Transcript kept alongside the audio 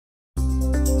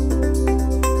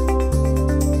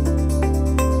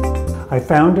I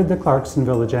founded the Clarkson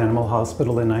Village Animal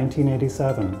Hospital in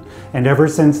 1987, and ever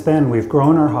since then we've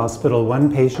grown our hospital one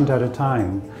patient at a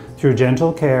time through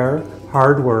gentle care,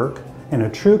 hard work, and a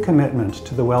true commitment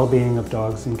to the well-being of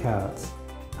dogs and cats.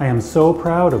 I am so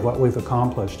proud of what we've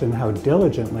accomplished and how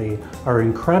diligently our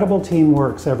incredible team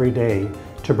works every day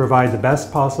to provide the best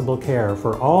possible care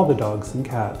for all the dogs and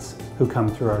cats who come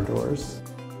through our doors.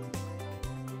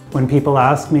 When people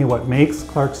ask me what makes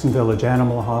Clarkson Village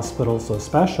Animal Hospital so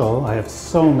special, I have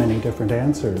so many different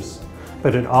answers.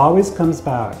 But it always comes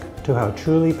back to how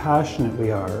truly passionate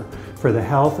we are for the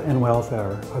health and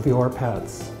welfare of your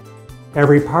pets.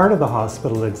 Every part of the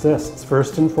hospital exists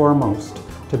first and foremost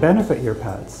to benefit your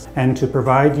pets and to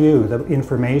provide you the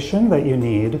information that you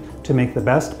need to make the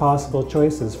best possible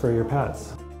choices for your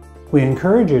pets. We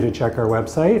encourage you to check our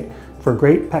website for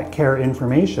great pet care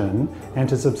information and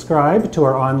to subscribe to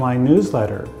our online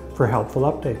newsletter for helpful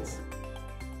updates.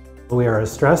 We are a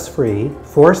stress-free,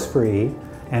 force-free,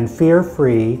 and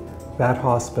fear-free vet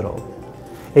hospital.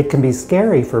 It can be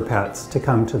scary for pets to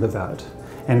come to the vet,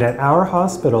 and at our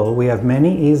hospital we have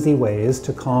many easy ways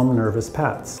to calm nervous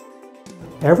pets.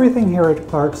 Everything here at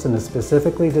Clarkson is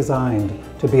specifically designed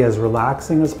to be as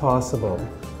relaxing as possible,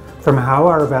 from how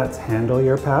our vets handle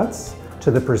your pets, to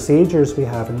the procedures we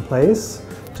have in place,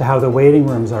 to how the waiting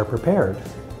rooms are prepared.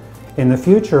 In the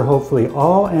future, hopefully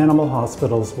all animal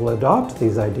hospitals will adopt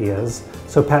these ideas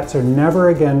so pets are never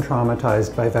again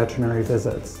traumatized by veterinary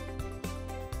visits.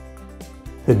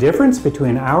 The difference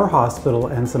between our hospital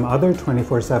and some other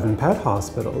 24/7 pet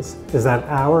hospitals is that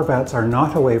our vets are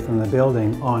not away from the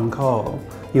building on call.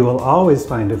 You will always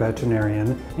find a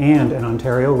veterinarian and an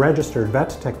Ontario registered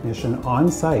vet technician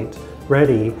on site,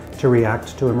 ready to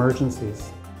react to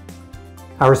emergencies.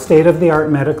 Our state-of-the-art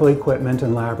medical equipment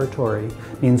and laboratory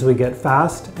means we get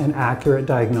fast and accurate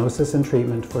diagnosis and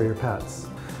treatment for your pets.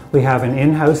 We have an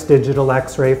in-house digital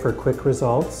X-ray for quick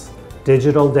results,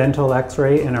 digital dental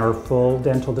X-ray in our full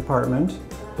dental department,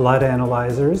 blood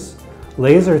analyzers,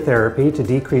 laser therapy to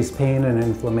decrease pain and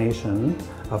inflammation,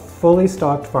 a fully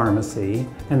stocked pharmacy,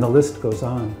 and the list goes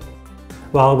on.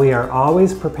 While we are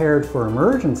always prepared for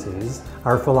emergencies,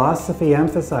 our philosophy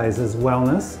emphasizes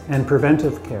wellness and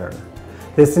preventive care.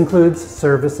 This includes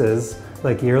services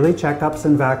like yearly checkups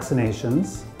and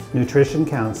vaccinations, nutrition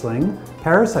counseling,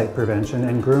 parasite prevention,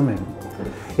 and grooming.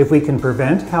 If we can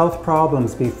prevent health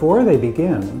problems before they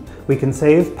begin, we can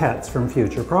save pets from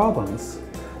future problems.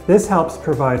 This helps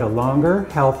provide a longer,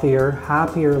 healthier,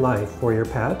 happier life for your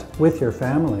pet with your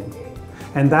family.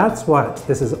 And that's what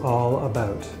this is all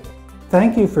about.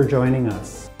 Thank you for joining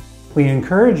us. We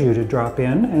encourage you to drop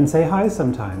in and say hi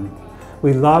sometime.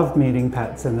 We love meeting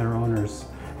pets and their owners,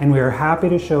 and we are happy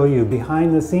to show you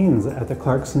behind the scenes at the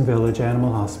Clarkson Village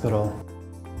Animal Hospital.